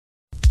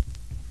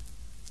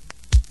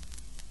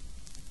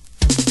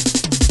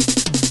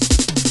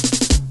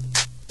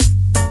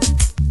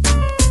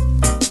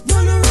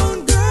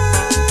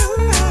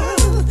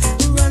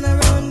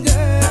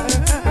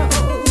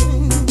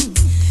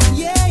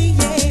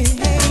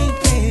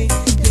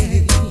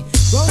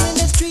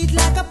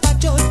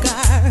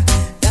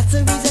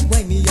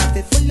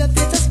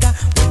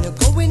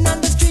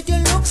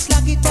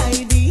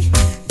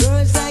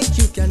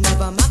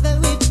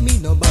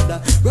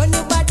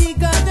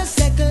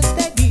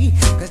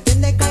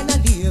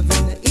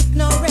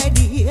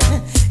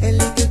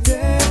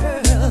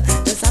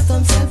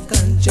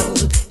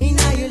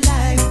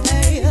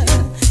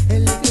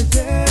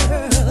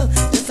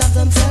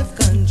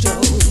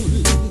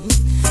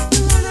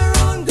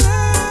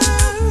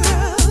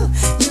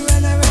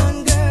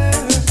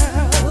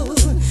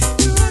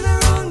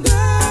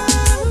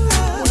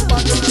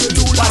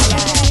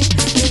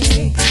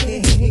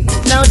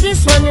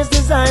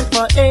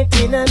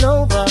18 and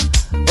over,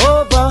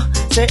 over.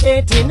 Say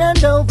 18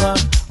 and over,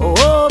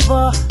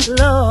 over,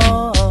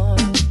 Lord.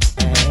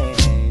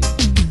 Hey.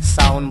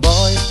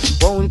 Soundboy,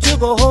 won't you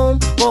go home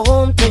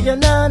to your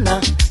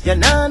nana, your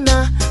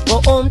nana.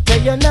 Go home to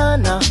your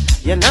nana,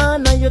 you're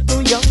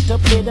too young to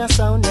play that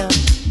sound, yeah.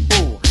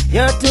 Ooh,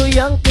 you're too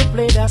young to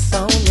play that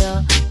sound,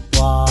 yeah.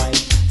 Why,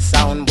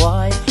 sound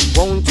boy,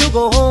 won't you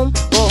go home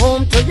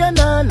to your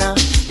nana,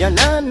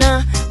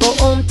 go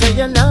home to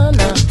your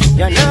nana,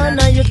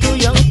 you're too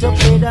young to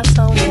play that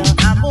sound, yeah.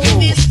 Ooh,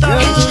 you're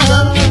too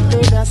young to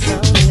play that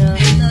sound, yeah.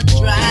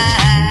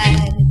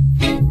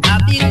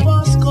 I've been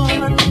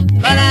postcard,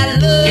 but I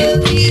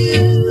love you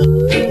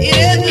in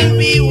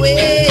every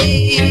way.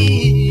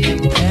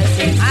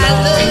 I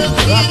love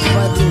you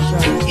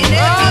in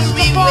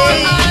every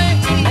way.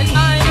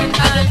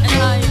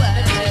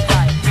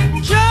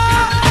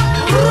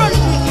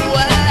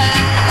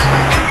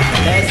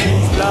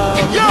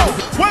 Yo,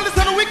 well,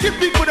 listen to wicked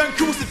people than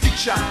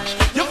crucifixion.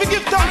 You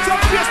forgive thanks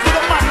and praise to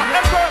the man,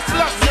 Emperor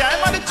Selassie.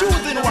 I'm the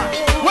choosing one.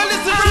 Well,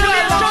 listen to the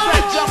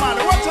alongside Jamal.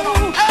 What's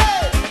on?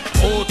 Hey!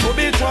 Oh, to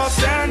be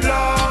trust and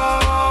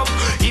love.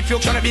 If you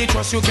cannot be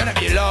trust, you cannot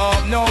be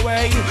loved. No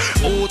way.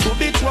 Oh, to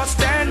be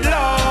trust and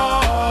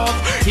love.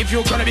 If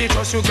you cannot be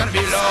trust, you cannot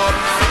be loved.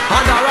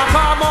 Under a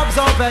calm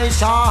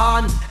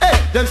observation, hey,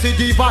 them see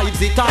the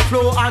vibes, it a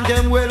flow, and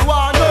them will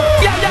want to.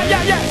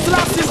 Yeah.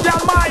 Selassie is the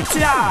Almighty.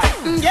 Yeah.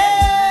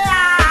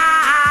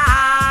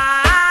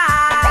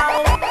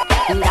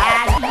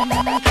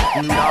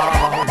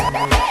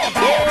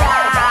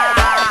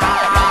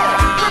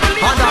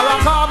 Under a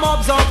calm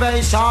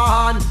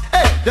observation,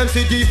 hey, them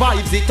see the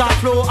vibes, it a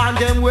flow, and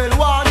them will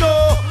want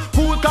to.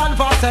 Cool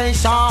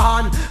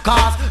conversation,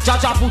 cause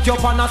Jaja put you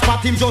on a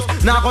spot, him just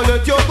not gonna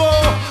let you go.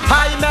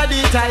 High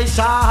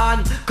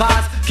meditation,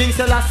 cause King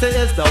Selassie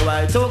is the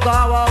way to go.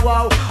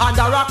 Wow.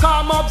 Under a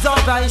calm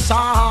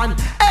observation,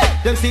 hey,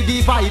 them see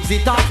the vibes,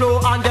 it a flow,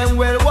 and them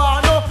will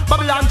want to.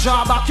 Babylon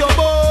draw back your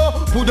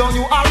bow, put down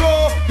your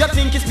arrow. You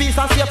think it's peace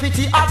and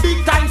safety, a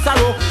big time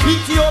sorrow.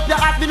 Ethiopia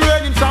has been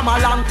reigning from a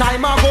long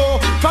time ago.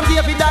 From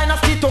David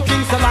dynasty to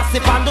King Selassie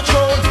on the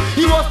throne.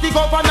 He was the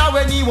governor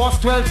when he was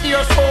 12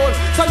 years old.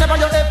 So never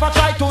you ever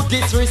try to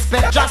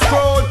disrespect just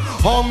scroll.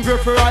 Hungry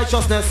for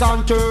righteousness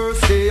and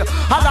thirsty,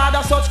 a lot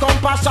of such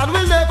compassion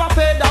will never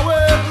fade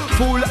away.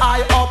 Full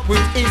eye up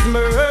with his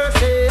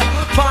mercy.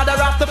 Father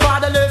after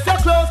fatherless, you're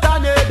close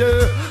than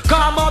either.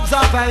 Calm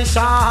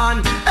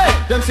observation, hey,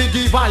 them see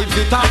the vibes,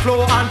 it a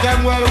flow, and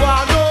them well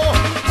want know.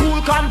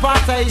 Cool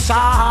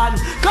conversation,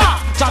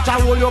 cause Chacha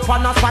hold you up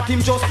on a spot,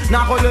 him just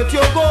not gonna let you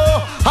go.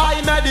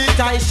 High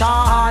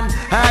meditation,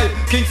 hey,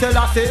 King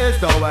Selassie is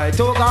the way to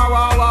go.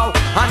 Wow.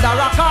 Under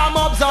a calm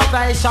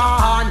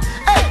observation,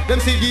 hey, them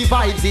see the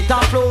vibes, it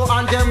a flow,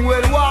 and them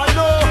well want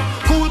know.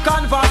 Cool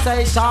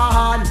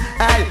conversation,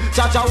 hey,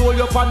 Chacha hold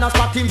you up on a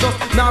spot, him just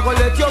not gonna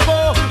let you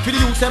go. For the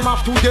youth them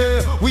of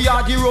today, we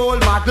are the role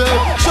model.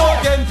 Show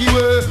them the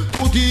way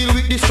to deal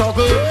with the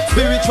struggle.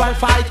 Spiritual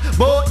fight,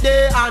 both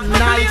day and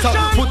night.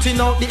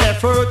 Putting out the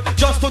effort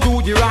just to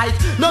do the right.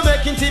 No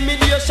make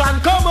intimidation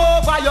come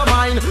over your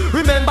mind.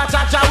 Remember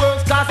Chacha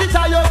words, cause it's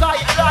how your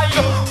guideline.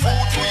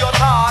 Food to your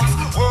thoughts,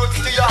 words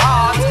to your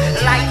heart.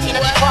 Light in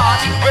the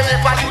path,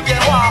 wherever you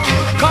get walk.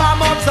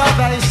 Calm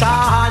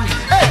observation,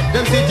 hey,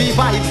 them see the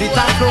vibes, it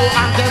a flow,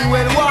 and them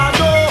will want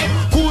to.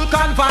 Cool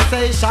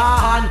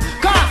conversation,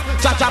 cause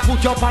Chacha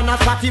put you up on a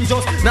spot, him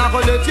just not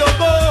gonna let you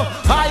go.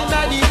 High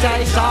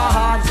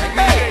meditation,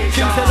 hey,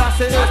 King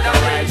Selassie is the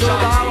way to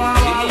go.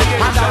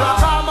 Under a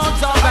calm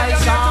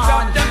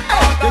observation,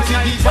 hey, them see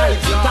the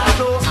vibes, it a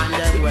flow, and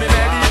them will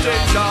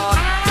Meditation,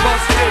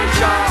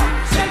 frustration,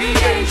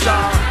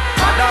 segregation,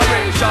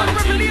 adoration,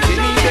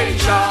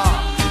 intimidation.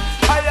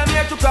 I am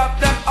here to craft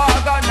them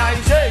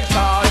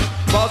organization,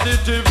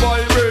 positive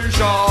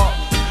vibration.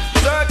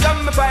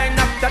 Certain me find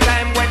after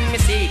time when me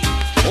see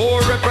who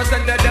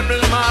represent the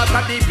devil mask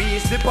of the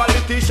beast. The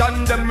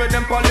politician, them with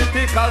them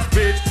political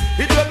speech.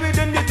 It will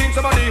within the things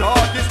about the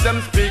hardest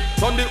them speak.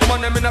 On the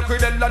woman them in a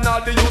cradle and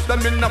all the youth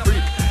them in a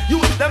freak.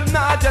 Use them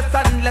not just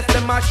unless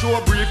them a show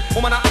brief.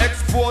 Woman a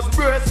expose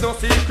breast, no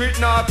secret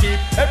not keep.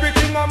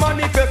 Everything a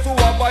manifest who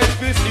a vice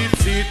fi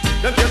seat.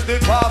 Them just the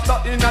pastor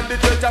in a the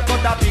church a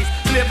cut a piece.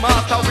 Slave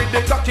master with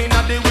the cock in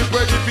a the whip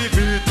ready fi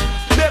beat.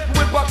 Left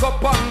whip back up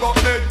and go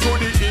head to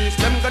the east.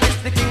 Them got the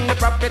sticking the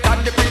prophet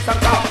and the priest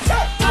and cops.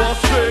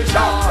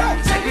 Frustration,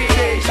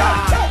 segregation,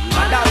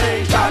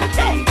 adoration,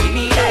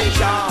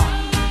 intimidation.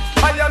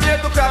 I am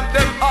here to cramp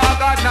them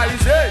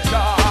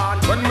organization.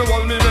 When me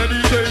hold me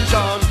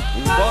meditation,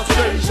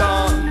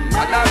 frustration,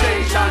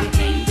 adoration,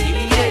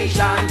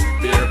 intimidation,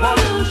 fear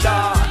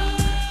pollution.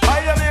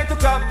 I am here to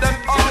cramp them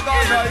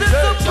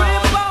organization.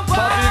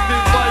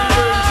 Positive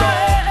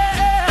vibration.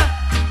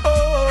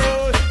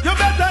 Oh, you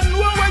better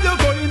know where you're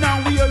going and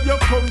where you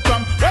come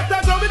from. Better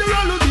go with the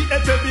roll of the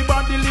edge,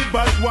 everybody live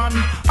as one.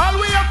 All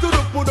we have to do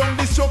put on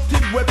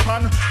destructive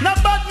weapon. Not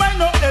bad mind,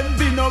 no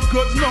envy, no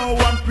grudge, no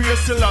one praise.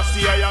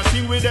 Selassie, I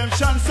sing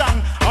redemption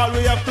song. All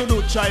we have to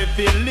do, try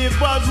to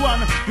live as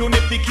one.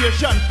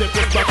 Unification, take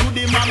us back to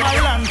the mama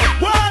land.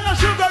 One a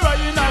sugar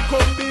in a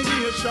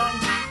combination.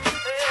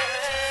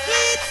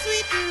 Sweet,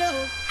 sweet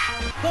love.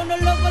 Gonna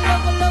love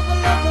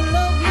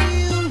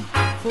you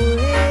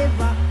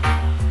forever.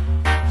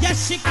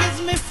 Yes, she gives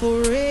me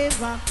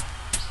forever.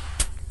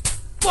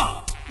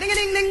 What? Ding a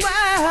ding ding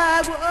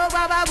bye, whoa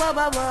bye bye bye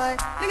bye bye.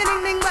 Ding a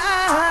ding ding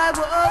bye,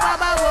 whoa bye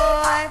bye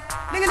bye.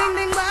 Ding a ding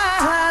ding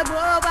bye,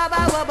 whoa bye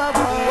bye bye bye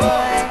bye.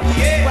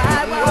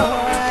 Bye bye.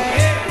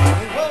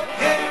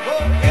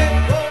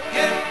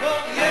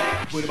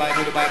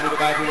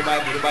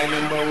 Goodbye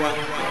number one.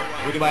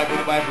 Goodbye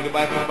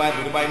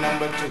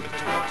number two.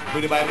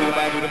 Goodbye number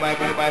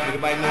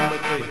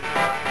three.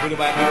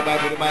 Goodbye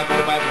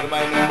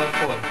number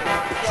four.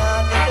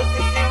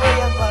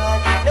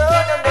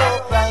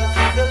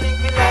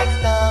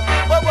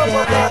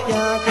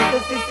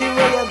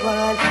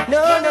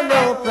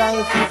 No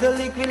price, it's a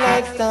liquid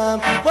like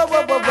stamp.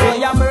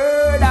 We a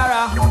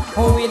murderer,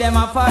 oh we them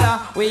a follow.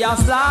 We a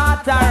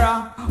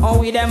slaughterer, oh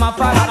we them a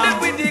follow. Madam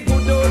with the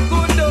good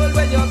old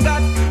where you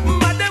got.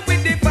 Madam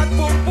with the fat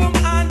boom boom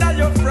under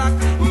your frack.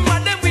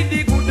 Madam with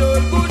the good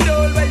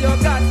old where you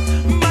got.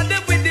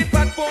 Madam with the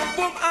fat boom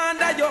boom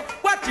under your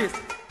watches.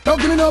 Don't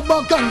give me no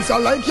back answer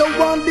like you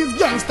want this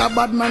gangster.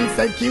 Bad man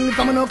say kill,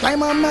 come on no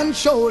climb a man's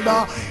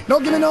shoulder.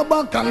 Don't give me no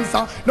back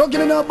answer, don't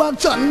give me no back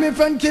chat. Me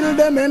friend kill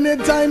them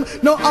anytime,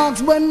 no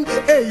ask when.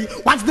 Hey,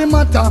 what's the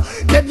matter?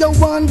 Get your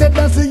one dead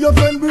and see your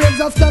friend brains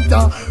a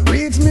scatter.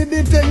 Reach me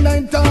the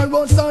 10-9 tar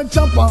roast or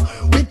chopper.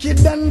 Wicked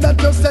than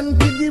that you send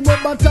to the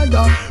rubber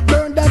tire.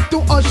 Burn that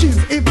to ashes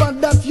if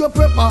that you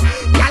prefer.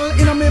 Gal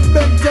in a me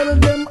bed tell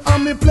them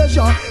I'm me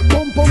pleasure.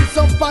 Pump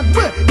so fat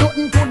way,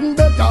 nothing couldn't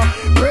better.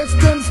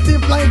 Breast and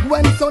stiff like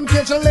when sun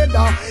catch a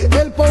leather.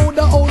 Help out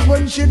the house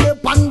when she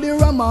dip on the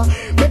rammer.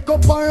 Make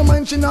up her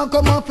mind, she not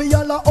come off for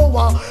y'all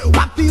over.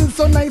 What feels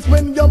so nice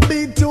when you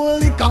beat to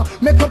liquor.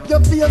 Make up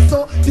your face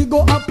so they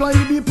go apply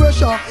the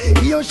pressure.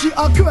 He or she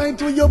a crying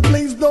to you,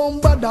 please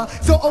don't bother.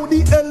 So how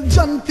the hell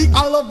John T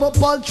all over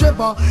Paul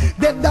Trevor.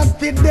 Dead that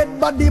fit dead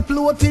body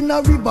float in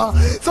a river.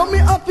 So me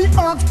have to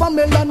ask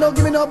Pamela, no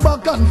give me no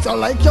back answer.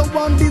 Like you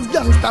want this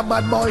gangster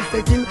bad boy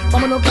say kill.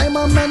 I'ma no climb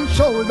a man's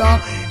shoulder.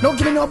 No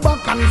give me no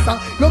back answer,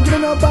 no give me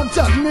no back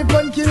chat. Me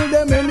can kill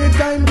them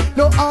anytime,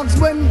 no ask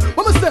when.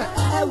 What me say?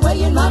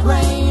 Way in my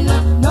brain,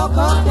 no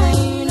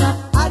cocaine.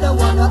 I don't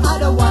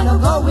wanna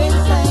go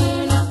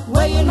insane.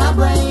 Way in my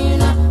brain,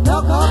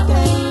 no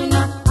cocaine.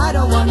 I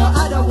don't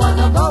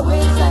wanna go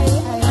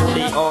insane.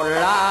 The old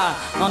law,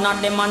 none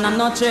of them man a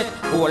no check.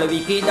 All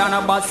wicked and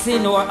a bossy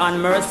nor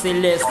and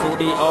merciless to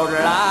the old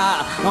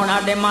law. None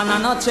of them man a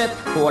no check.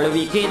 All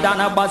wicked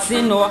and a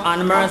bossy nor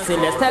and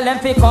merciless. Tell them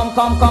fi come,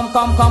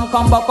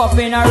 buck up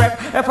in a rep.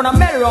 If on a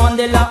bell round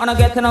the law, and I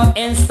get no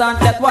instant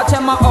death. Watch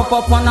them a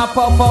up and a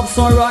pop up,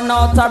 soon run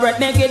out of breath.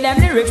 Me give them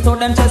lyrics to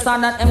them chest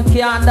and that them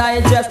can't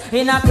digest.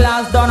 In a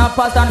class done a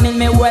pattern in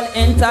me well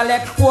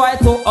intellect. Why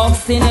too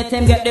obstinate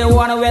him get the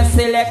one we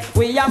select.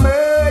 We a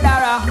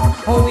murderer,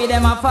 oh we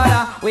them a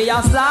follow. We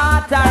a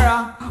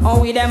slaughterer, oh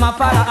we them a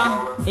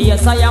follow.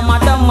 Yes I am a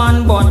dumb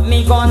man but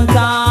me gun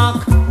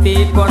talk.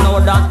 People know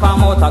that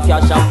from out of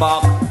cash a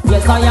back.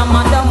 Yes I am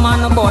a dumb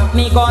man but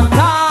me gun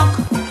talk.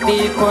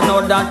 People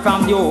know that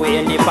from you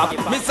in the back.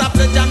 Miss a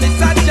pleasure,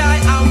 miss a joy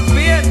and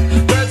pain.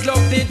 Girls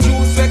love the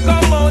juice we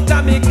come out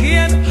of me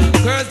cane.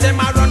 Girls them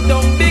a run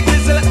down the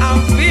grizzle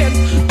and vein.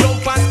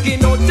 Jump and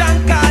skin out and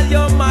call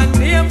your man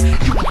name.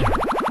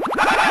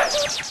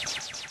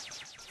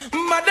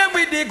 Madam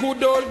with the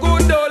good old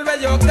where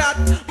you got.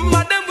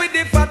 Madam with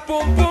the fat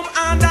pum pum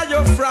under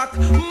your frock.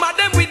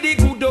 Madam with the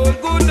good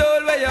old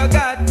where you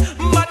got.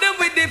 Madam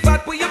with the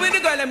fat pum, you with the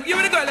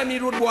girl, them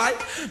need rude boy.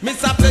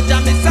 Miss a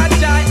pleasure, miss a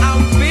joy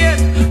and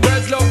pain.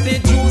 Girls love the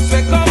juice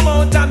we come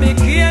out of me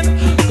cane.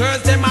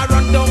 Girls them a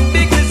run down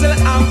the grizzle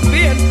and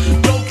vein.